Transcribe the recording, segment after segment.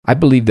I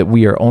believe that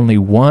we are only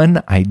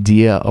one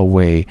idea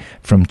away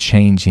from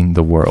changing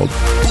the world.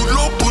 Pull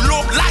up,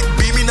 like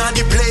beaming on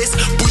the place.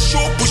 Push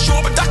up,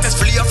 doctors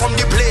flee from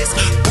the place.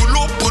 Pull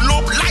up,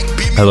 like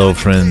beaming. Hello,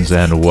 friends,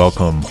 and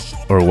welcome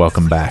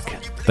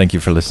back. Thank you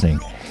for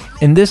listening.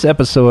 In this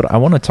episode, I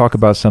want to talk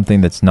about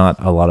something that's not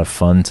a lot of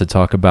fun to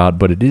talk about,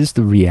 but it is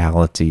the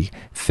reality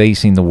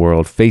facing the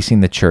world,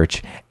 facing the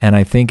church, and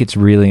I think it's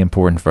really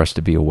important for us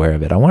to be aware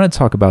of it. I want to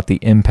talk about the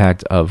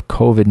impact of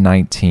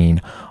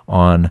COVID-19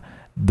 on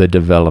the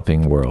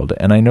developing world.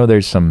 And I know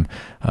there's some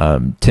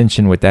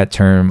tension with that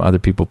term. Other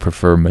people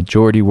prefer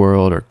majority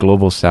world or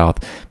global south.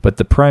 But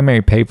the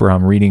primary paper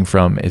I'm reading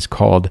from is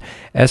called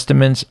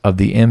Estimates of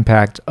the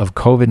Impact of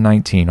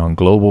COVID-19 on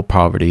Global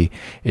Poverty.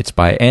 It's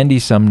by Andy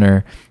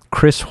Sumner,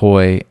 Chris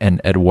Hoy,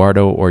 and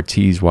Eduardo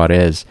Ortiz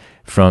Juarez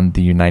from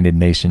the United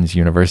Nations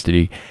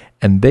University.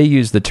 And they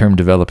use the term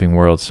developing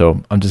world,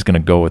 so I'm just going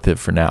to go with it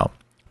for now.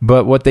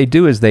 But what they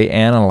do is they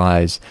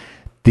analyze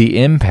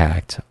the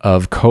impact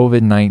of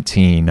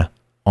COVID-19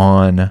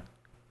 on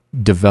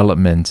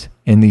development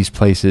in these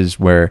places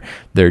where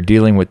they're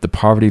dealing with the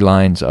poverty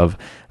lines of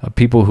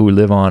people who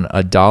live on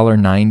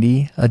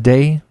 $1.90 a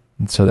day.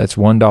 So that's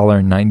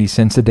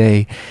 $1.90 a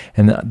day.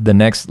 And the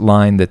next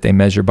line that they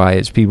measure by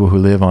is people who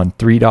live on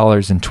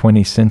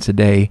 $3.20 a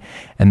day.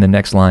 And the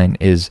next line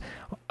is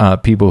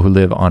people who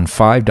live on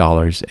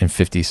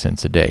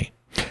 $5.50 a day.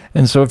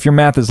 And so if your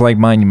math is like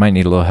mine, you might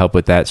need a little help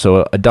with that.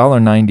 So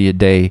 $1.90 a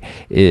day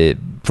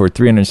for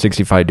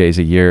 365 days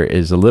a year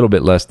is a little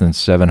bit less than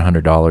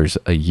 $700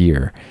 a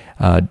year.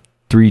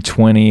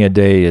 $3.20 a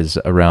day is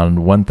around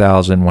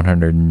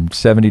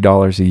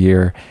 $1,170 a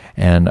year,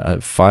 and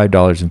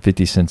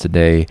 $5.50 a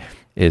day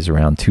is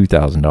around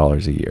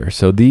 $2,000 a year.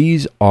 So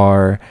these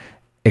are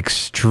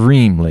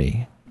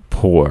extremely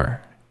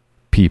poor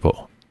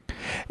people.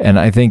 And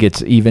I think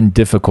it's even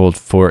difficult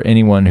for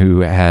anyone who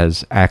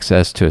has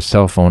access to a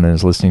cell phone and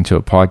is listening to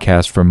a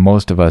podcast. For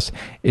most of us,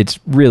 it's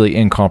really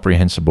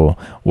incomprehensible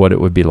what it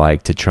would be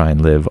like to try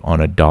and live on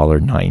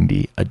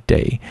 $1.90 a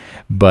day.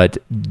 But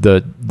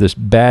this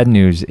bad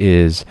news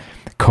is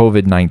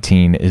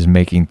COVID-19 is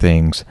making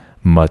things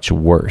much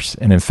worse.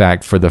 And in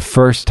fact, for the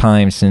first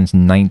time since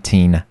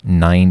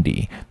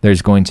 1990,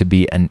 there's going to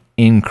be an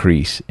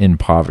increase in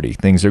poverty.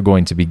 Things are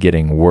going to be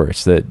getting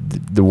worse. The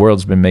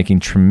world's been making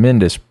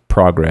tremendous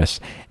progress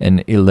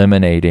in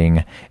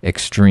eliminating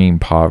extreme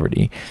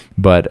poverty.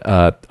 But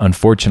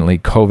unfortunately,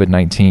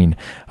 COVID-19,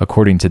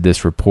 according to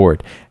this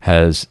report,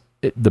 has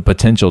the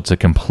potential to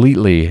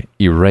completely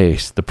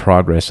erase the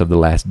progress of the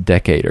last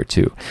decade or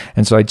two.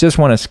 And so I just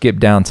want to skip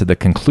down to the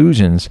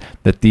conclusions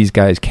that these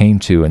guys came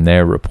to in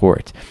their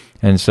report.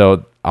 And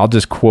so I'll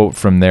just quote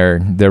from their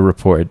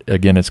report.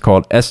 Again, it's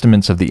called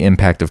Estimates of the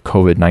Impact of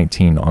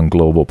COVID-19 on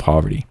Global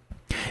Poverty.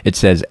 It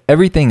says,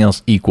 everything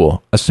else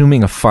equal,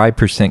 assuming a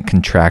 5%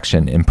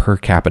 contraction in per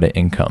capita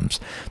incomes,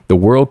 the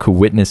world could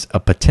witness a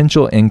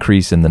potential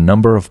increase in the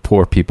number of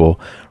poor people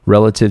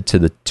relative to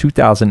the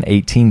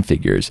 2018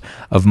 figures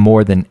of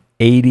more than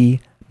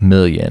 80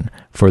 million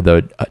for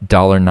the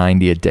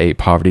 $1.90 a day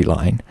poverty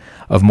line,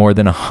 of more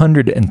than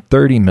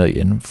 130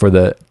 million for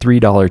the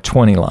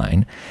 $3.20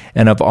 line,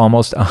 and of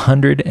almost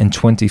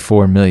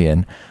 124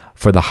 million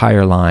for the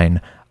higher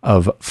line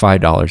of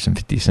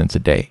 $5.50 a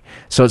day.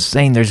 So it's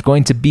saying there's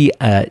going to be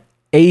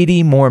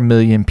 80 more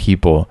million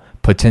people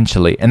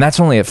potentially, and that's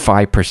only at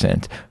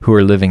 5%, who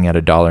are living at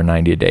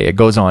 $1.90 a day. It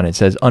goes on, it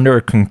says, under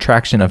a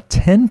contraction of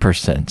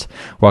 10%,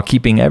 while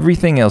keeping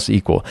everything else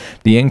equal,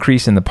 the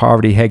increase in the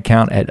poverty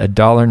headcount at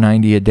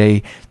 $1.90 a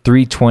day,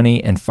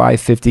 $3.20, and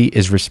 $5.50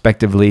 is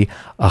respectively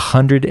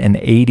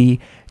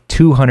 180,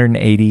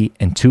 280,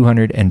 and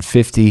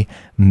 250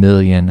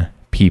 million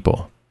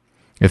people.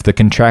 If the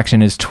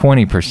contraction is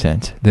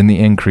 20%, then the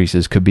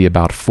increases could be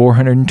about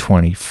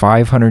 420,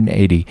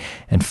 580,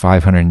 and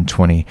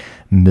 520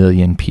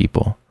 million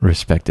people,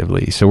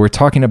 respectively. So we're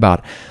talking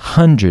about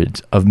hundreds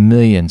of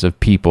millions of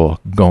people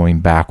going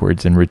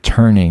backwards and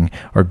returning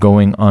or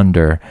going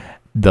under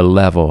the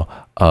level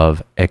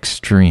of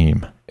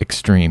extreme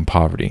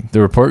poverty.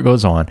 The report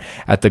goes on,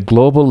 at the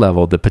global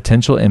level, the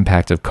potential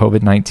impact of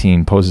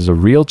COVID-19 poses a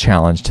real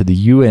challenge to the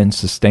UN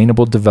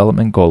Sustainable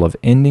Development Goal of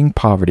ending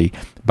poverty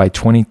by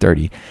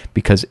 2030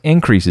 because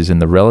increases in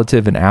the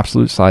relative and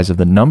absolute size of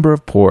the number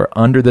of poor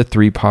under the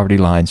three poverty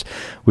lines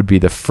would be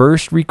the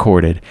first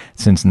recorded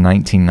since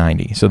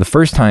 1990. So the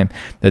first time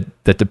that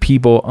the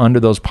people under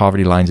those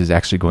poverty lines is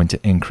actually going to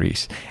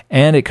increase.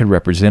 And it could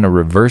represent a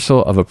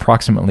reversal of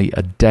approximately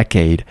a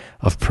decade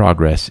of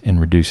progress in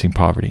reducing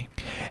poverty.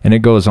 And it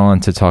goes on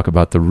to talk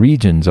about the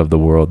regions of the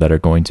world that are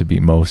going to be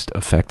most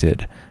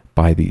affected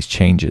by these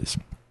changes.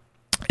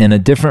 In a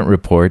different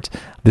report,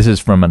 this is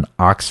from an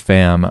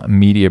Oxfam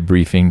media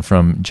briefing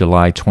from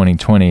July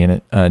 2020,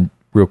 and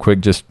real quick,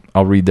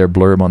 I'll read their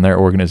blurb on their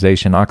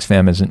organization.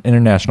 Oxfam is an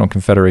international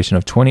confederation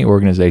of 20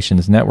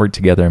 organizations networked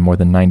together in more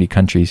than 90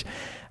 countries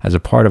as a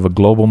part of a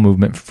global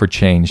movement for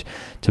change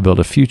to build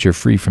a future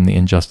free from the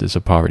injustice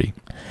of poverty.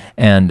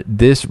 And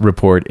this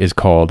report is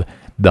called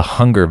the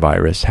hunger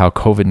virus, how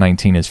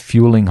COVID-19 is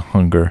fueling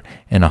hunger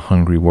in a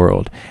hungry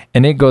world.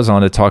 And it goes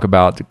on to talk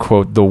about,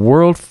 quote, the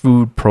World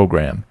Food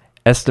Program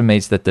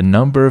estimates that the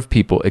number of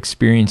people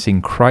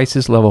experiencing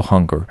crisis-level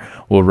hunger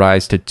will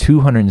rise to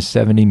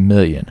 270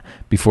 million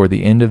before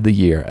the end of the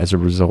year as a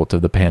result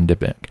of the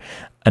pandemic,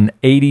 an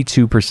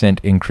 82%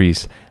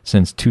 increase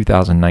since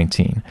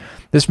 2019.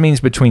 This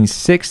means between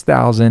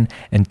 6,000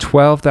 and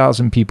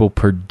 12,000 people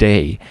per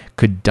day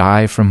could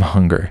die from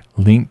hunger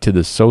linked to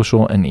the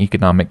social and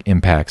economic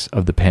impacts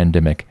of the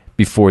pandemic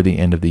before the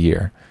end of the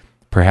year.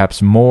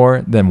 Perhaps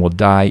more than will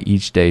die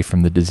each day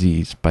from the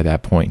disease by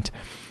that point.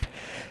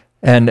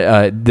 And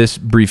this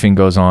briefing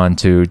goes on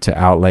to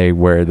outlay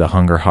where the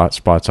hunger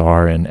hotspots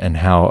are and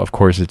how, of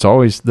course, it's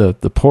always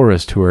the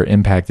poorest who are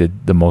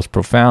impacted the most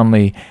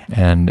profoundly.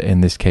 And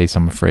in this case,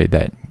 I'm afraid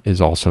that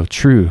is also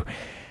true.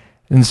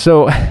 And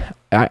so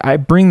I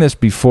bring this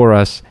before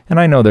us, and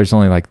I know there's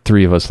only like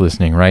 3 of us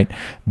listening, right?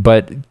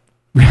 But,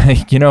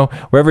 you know,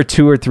 wherever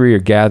 2 or 3 are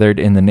gathered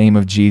in the name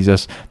of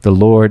Jesus, the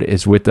Lord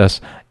is with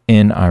us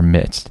in our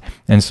midst.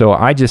 And so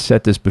I just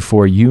set this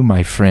before you,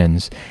 my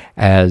friends,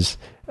 as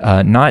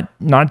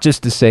not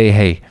just to say,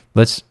 hey,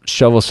 let's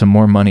shovel some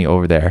more money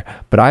over there,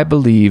 but I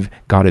believe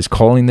God is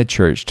calling the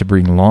church to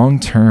bring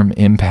long-term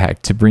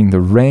impact, to bring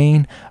the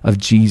reign of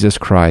Jesus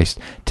Christ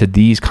to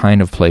these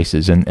kind of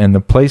places. And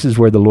the places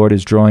where the Lord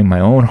is drawing my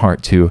own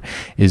heart to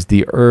is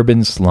the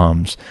urban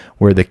slums,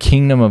 where the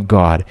kingdom of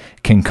God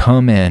can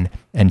come in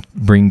and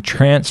bring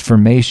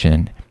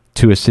transformation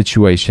to a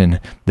situation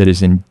that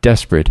is in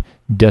desperate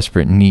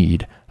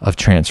need of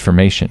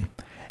transformation.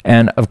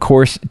 And of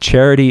course,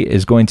 charity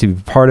is going to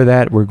be part of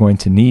that. We're going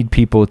to need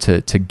people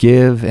to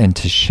give and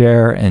to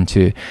share and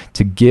to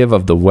give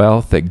of the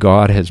wealth that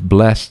God has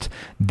blessed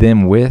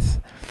them with.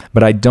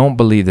 But I don't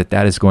believe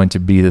that is going to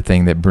be the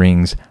thing that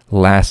brings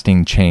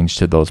lasting change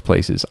to those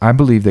places. I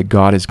believe that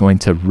God is going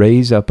to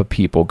raise up a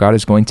people. God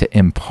is going to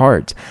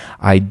impart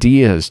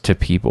ideas to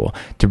people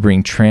to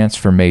bring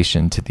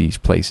transformation to these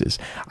places.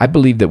 I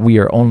believe that we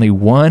are only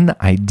one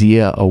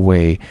idea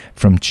away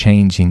from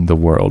changing the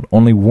world,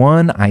 only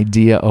one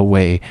idea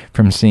away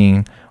from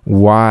seeing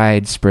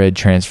widespread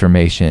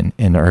transformation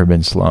in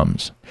urban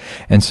slums.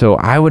 And so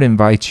I would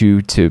invite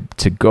you to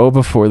go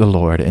before the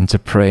Lord and to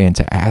pray and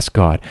to ask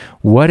God,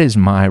 what is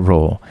my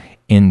role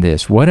in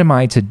this? What am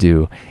I to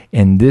do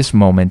in this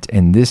moment,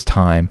 in this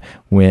time,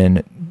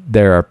 when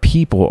there are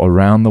people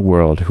around the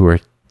world who are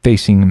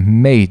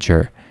facing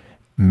major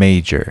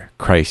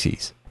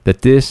crises?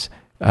 That this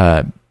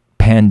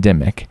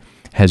pandemic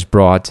has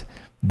brought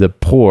the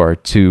poor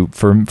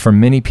for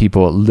many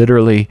people,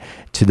 literally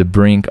to the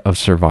brink of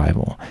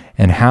survival.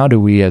 And how do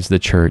we as the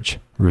church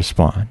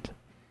respond?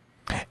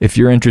 If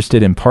you're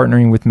interested in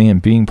partnering with me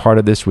and being part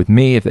of this with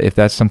me, if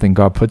that's something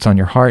God puts on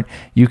your heart,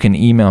 you can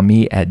email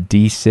me at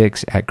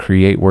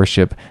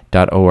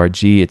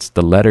d6@createworship.org. It's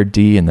the letter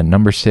D and the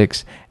number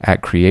 6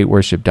 at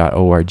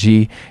createworship.org.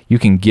 You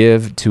can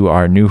give to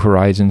our New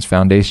Horizons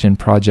Foundation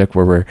project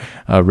where we're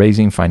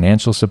raising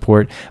financial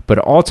support.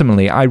 But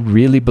ultimately, I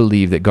really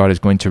believe that God is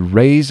going to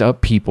raise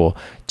up people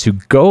to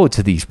go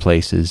to these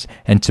places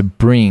and to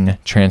bring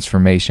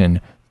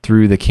transformation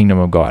through the kingdom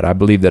of God. I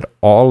believe that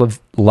all of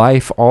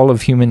life, all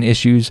of human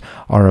issues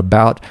are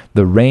about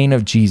the reign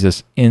of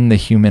Jesus in the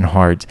human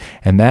heart,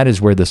 and that is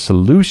where the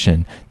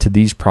solution to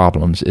these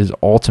problems is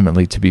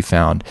ultimately to be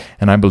found.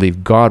 And I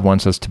believe God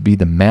wants us to be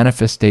the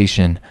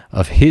manifestation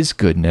of His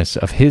goodness,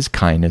 of His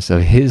kindness,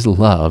 of His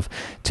love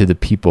to the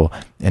people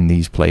in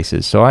these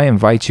places. So I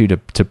invite you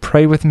to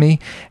pray with me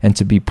and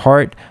to be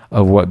part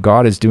of what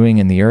God is doing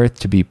in the earth,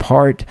 to be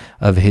part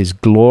of His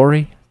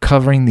glory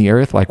covering the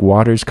earth like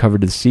waters covered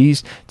the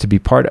seas, to be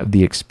part of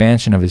the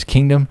expansion of His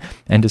kingdom,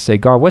 and to say,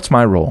 God, what's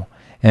my role?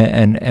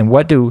 And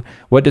what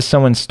does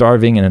someone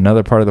starving in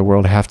another part of the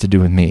world have to do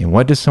with me? And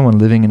what does someone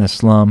living in a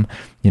slum,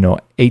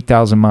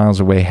 8,000 miles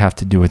away have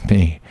to do with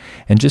me?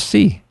 And just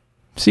see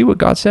what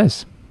God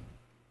says.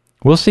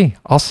 We'll see.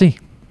 I'll see.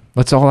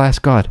 Let's all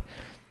ask God.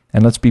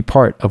 And let's be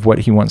part of what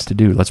He wants to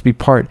do. Let's be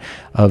part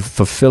of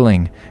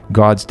fulfilling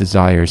God's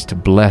desires to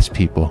bless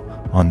people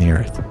on the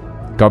earth.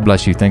 God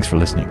bless you. Thanks for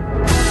listening.